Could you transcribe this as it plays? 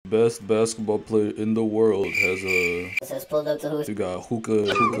best basketball player in the world has a. We got LUKA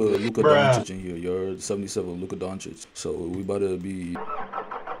Doncic in here. You're 77 LUKA Doncic. So we about to be.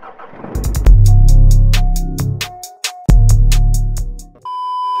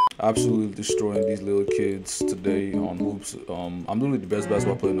 Absolutely destroying these little kids today on hoops. I'm literally the best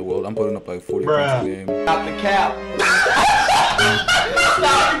basketball player in the world. I'm putting up like 40 points a game. Stop the cap.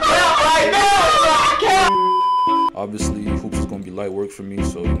 Stop the cap right now. Stop the cap. Obviously, hoops is gonna be light work for me,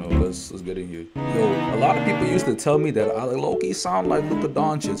 so you know, let's get in here. Yo, a lot of people used to tell me that I low-key sound like LUKA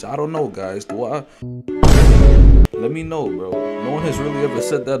Doncic. I don't know, guys. Do I? Let me know, bro. No one has really ever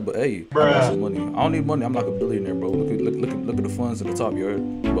said that, but hey, I got some money. I don't need money. I'm like a billionaire, bro. Look at the funds at the top, you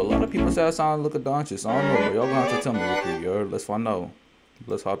heard? But a lot of people say I sound like LUKA Doncic. I don't know, bro. Y'all gonna have to tell me real quick, you heard? Let's find out.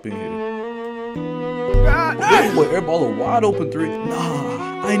 Let's hop in here. Boy, airball a wide open three.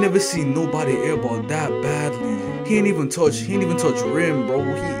 Nah, I ain't never seen nobody airball that badly. He ain't even touch rim, bro.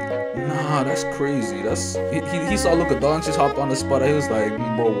 Nah, that's crazy. He saw LUKA Doncic hopped on the spot. He was like,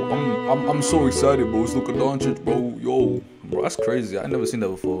 bro, I'm so excited, bro. It's LUKA Doncic, bro. Yo, bro, that's crazy. I never seen that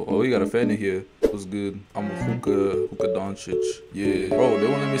before. Oh, we got a fan in here. What's good? I'm LUKA Doncic. Yeah, bro. They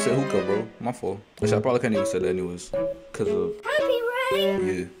won't let me say hookah, bro. My fault. Actually, I probably can't even say that anyways, cause of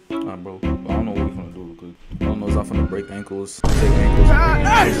yeah. Nah, bro. I don't know what we finna do real quick. I don't know if I'm finna break ankles, take ankles.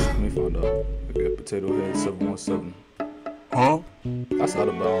 Let me find out. We got potato head 717. Huh? That's out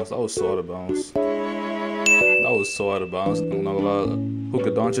of bounds. That was so out of bounds. That was so out of bounds. I'm not gonna lie.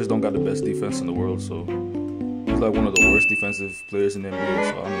 LUKA Doncic don't got the best defense in the world, so he's like one of the worst defensive players in the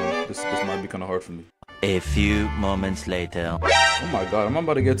NBA. So I don't know. This might be kind of hard for me. A few moments later. Oh my god, am I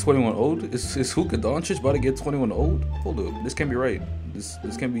about to get 21 old? Is LUKA Doncic about to get 21 old? Hold up, this can't be right. This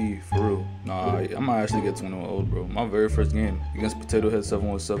can't be for real. Nah, I might actually get 21 old, bro. My very first game against Potato Head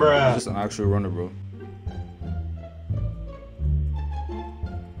 717. He's just an actual runner, bro.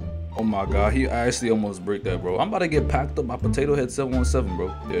 Oh my god, he actually almost break that, bro. I'm about to get packed up by Potato Head 717, bro.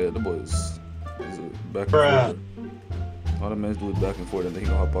 Yeah, the boy is back and forth. All the men do is back and forth, and then he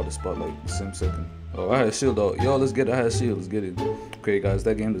gonna hop out the spot like the same second. Oh, I had shield out. Yo, let's get it. I had shield. Let's get it. Okay, guys,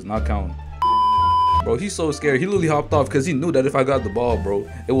 that game does not count. Bro, he's so scared. He literally hopped off because he knew that if I got the ball, bro,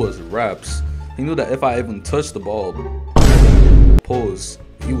 it was raps. He knew that if I even touched the ball, pause,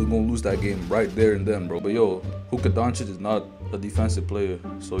 he was gonna lose that game right there and then, bro. But yo, LUKA Doncic is not a defensive player,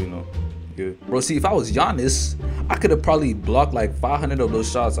 so you know, yeah. Bro, see, if I was Giannis, I could have probably blocked like 500 of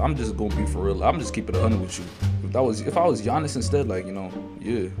those shots. I'm just gonna be for real. I'm just keeping it 100 with you. If I was Giannis instead, like, you know,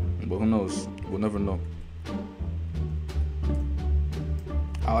 yeah. But who knows? We'll never know.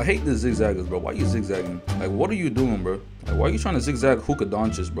 I hate the zigzaggers, bro. Why are you zigzagging? Like, what are you doing, bro? Like, why are you trying to zigzag LUKA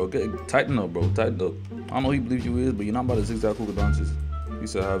Doncic, bro? Tighten up, bro. Tighten up. I don't know who you believe you is, but you're not about to zigzag LUKA Doncic. He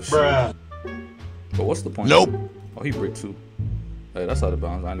said have shit. But what's the point? Nope. Oh, he break too. Hey, that's out of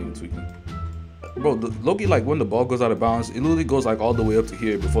bounds. I ain't even tweaking. Bro, Loki, like, when the ball goes out of bounds, it literally goes like all the way up to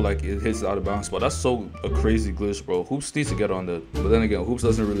here before like it hits out of bounds. But that's so a crazy glitch, bro. Hoops needs to get on that. But then again, Hoops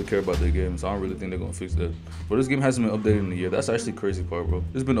doesn't really care about their game, so I don't really think they're gonna fix that. But this game hasn't been updated in a year. That's actually crazy part, bro.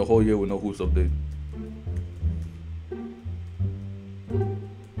 It's been a whole year with no Hoops update.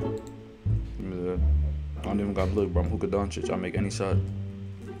 Give me that. I don't even got look, bro. I'm LUKA Doncic. I make any shot.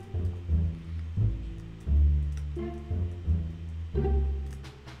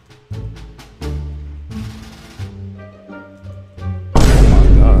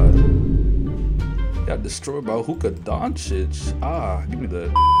 Got destroyed by LUKA Doncic. Ah, give me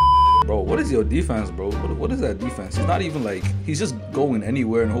that. Bro, what is your defense, bro? What is that defense? He's not even like, he's just going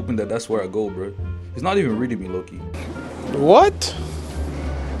anywhere and hoping that that's where I go, bro. He's not even reading me, Loki. What?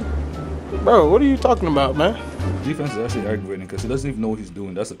 Bro, what are you talking about, man? Defense is actually aggravating because he doesn't even know what he's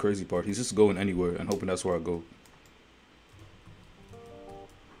doing. That's the crazy part. He's just going anywhere and hoping that's where I go.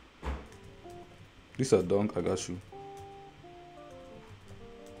 He said dunk, I got you.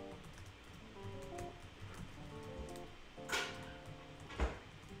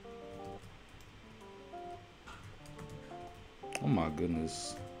 Oh my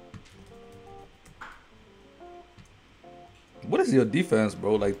goodness. What is your defense,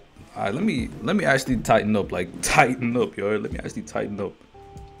 bro? Like, alright, let me actually tighten up. Like, tighten up, yo. Let me actually tighten up.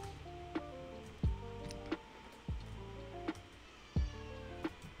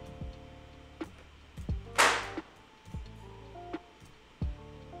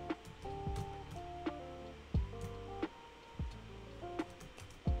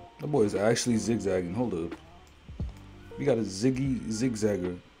 That boy is actually zigzagging. Hold up. We got a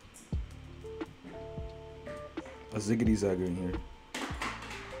zigzagger. A ziggity zagger in here.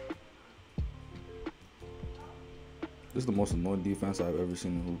 This is the most annoying defense I've ever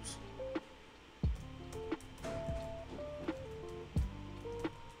seen in hoops.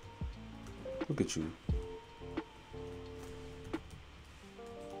 Look at you.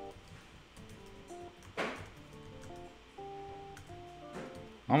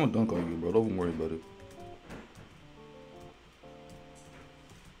 I'm gonna dunk on you, bro. Don't even worry about it.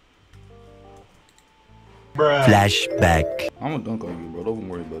 Flashback. I'm gonna dunk on you, bro. Don't even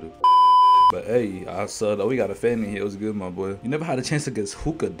worry about it. But hey, I saw that we got a fan in here. It was good, my boy. You never had a chance against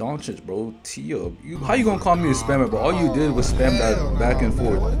LUKA DONCIC, bro. Tee up. How you gonna call me a spammer, bro? All you did was spam that back and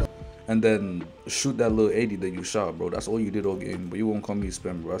forth. And then shoot that little 80 that you shot, bro. That's all you did all game. But you won't call me a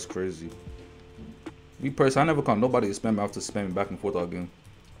spammer, bro. That's crazy. Me personally, I never call nobody a spammer after spamming back and forth all game.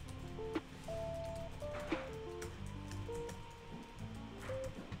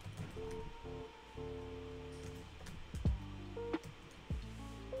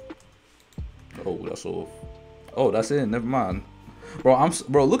 Oh, that's off. Oh, that's it. Never mind, bro.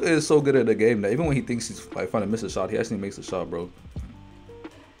 Bro. Luka is so good at the game that even when he thinks he's like trying to miss a shot, he actually makes a shot, bro.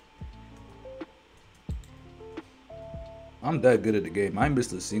 I'm that good at the game. I ain't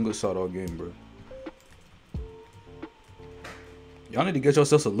missed a single shot all game, bro. Y'all need to get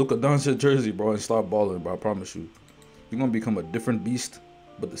yourselves a LUKA DONCIC jersey, bro, and start balling, bro. I promise you, you're gonna become a different beast,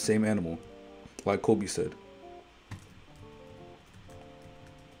 but the same animal, like Kobe said.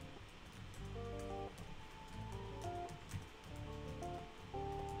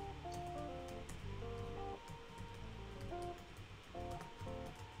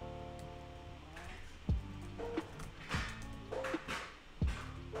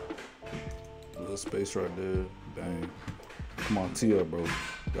 Little space right there. Bang. Come on, tee up, bro.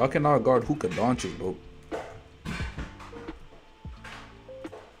 Y'all cannot guard LUKA DONCIC, bro.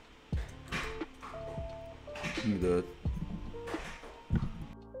 Give me that.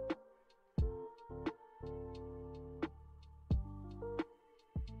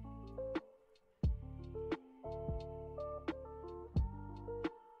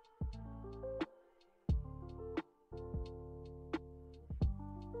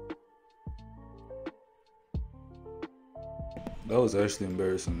 That was actually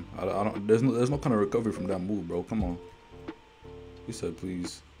embarrassing. I don't. There's no kind of recovery from that move, bro. Come on. He said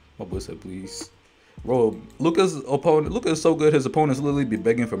please. My boy said please. Bro, Luka's opponent. Luka is so good. His opponents literally be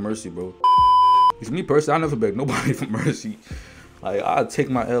begging for mercy, bro. It's me personally. I never beg nobody for mercy. Like I take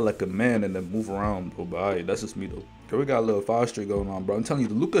my L like a man and then move around, bro. But alright, that's just me though. Okay, we got a little 5 straight going on, bro. I'm telling you,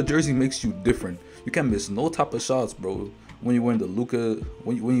 the LUKA jersey makes you different. You can't miss no type of shots, bro. When you wear the LUKA,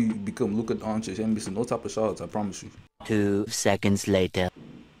 when you become LUKA DONCIC, you ain't missing no type of shots. I promise you. 2 seconds later.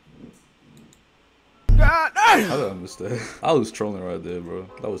 I don't understand. I was trolling right there, bro.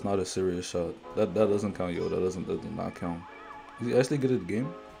 That was not a serious shot. That doesn't count, yo. That does not count. Is he actually good at the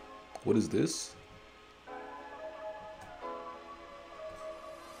game? What is this?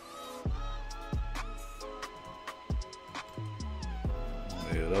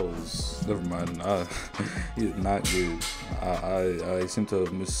 Yeah, that was. Never mind. He is not good. I seem to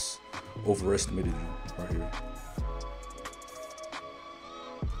have overestimated you right here.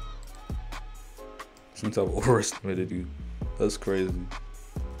 Seem to have overestimated you. That's crazy.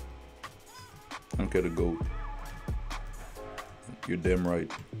 I don't care to go. You're damn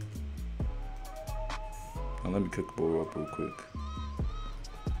right. Now let me cook the boy up real quick.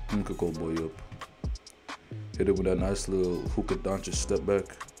 Let me cook old boy up. Hit it with that nice little LUKA DONCIC step back.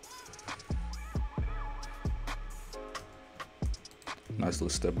 Nice little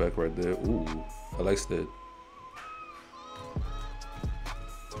step back right there. Ooh, I like that.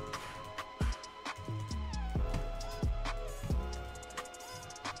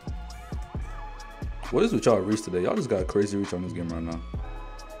 What is with y'all reach today? Y'all just got crazy reach on this game right now.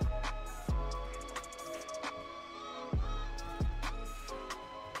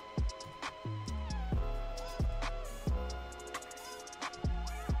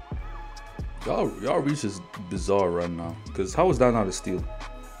 Y'all reach is bizarre right now. Cause how is that not a steal?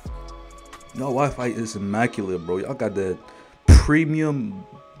 Y'all Wi-Fi is immaculate, bro. Y'all got that premium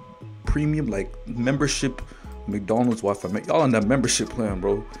like membership McDonald's Wi-Fi. Y'all on that membership plan,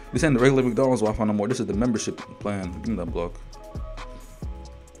 bro. This ain't the regular McDonald's Wi-Fi no more. This is the membership plan. Give me that block.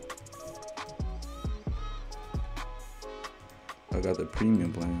 I got the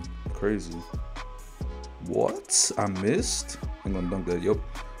premium plan. Crazy. What? I missed? I'm gonna dunk that. Yup.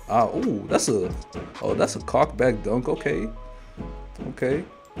 Oh, that's a cockback dunk. Okay. Okay.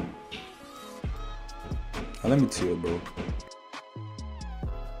 Now, let me tell you, bro.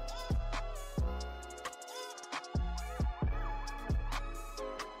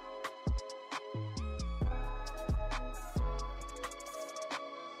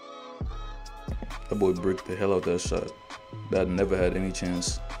 That boy bricked the hell out that shot. That never had any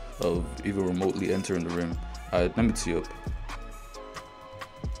chance of even remotely entering the rim. Alright, let me tee up.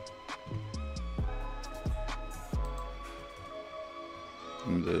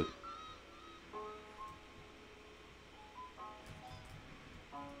 I'm dead.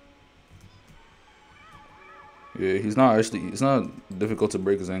 Yeah, it's not difficult to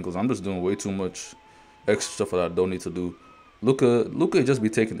break his ankles. I'm just doing way too much extra stuff that I don't need to do. Luka just be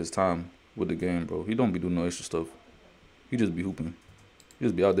taking his time with the game, bro. He don't be doing no extra stuff. He just be hooping. He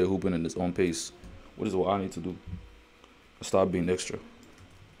just be out there hooping in his own pace, which is what I need to do. Stop being extra.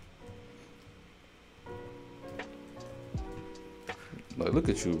 Like, look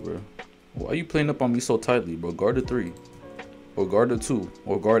at you, bro. Why are you playing up on me so tightly, bro? Guard the 3. Or guard the 2.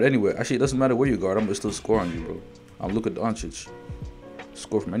 Or guard anywhere. Actually, it doesn't matter where you guard. I'm going to still score on you, bro. I'm LUKA DONCIC.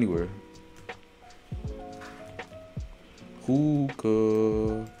 Score from anywhere.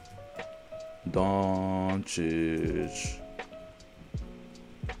 LUKA DONCIC.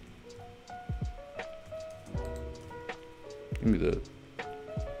 Give me that.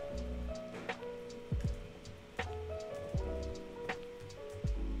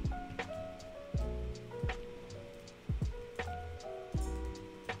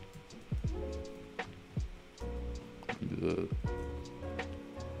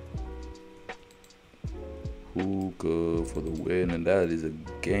 LUKA for the win, and that is a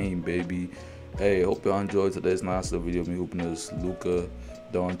game, baby. Hey, hope y'all enjoyed today's nice little video of me hooping this LUKA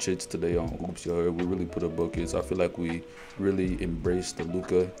DONCIC today on Hoops. Y'all, we really put up buckets. I feel like we really embraced the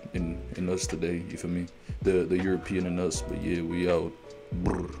LUKA in us today. You feel me? The European in us. But yeah, we out.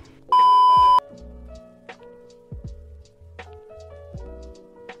 Brr.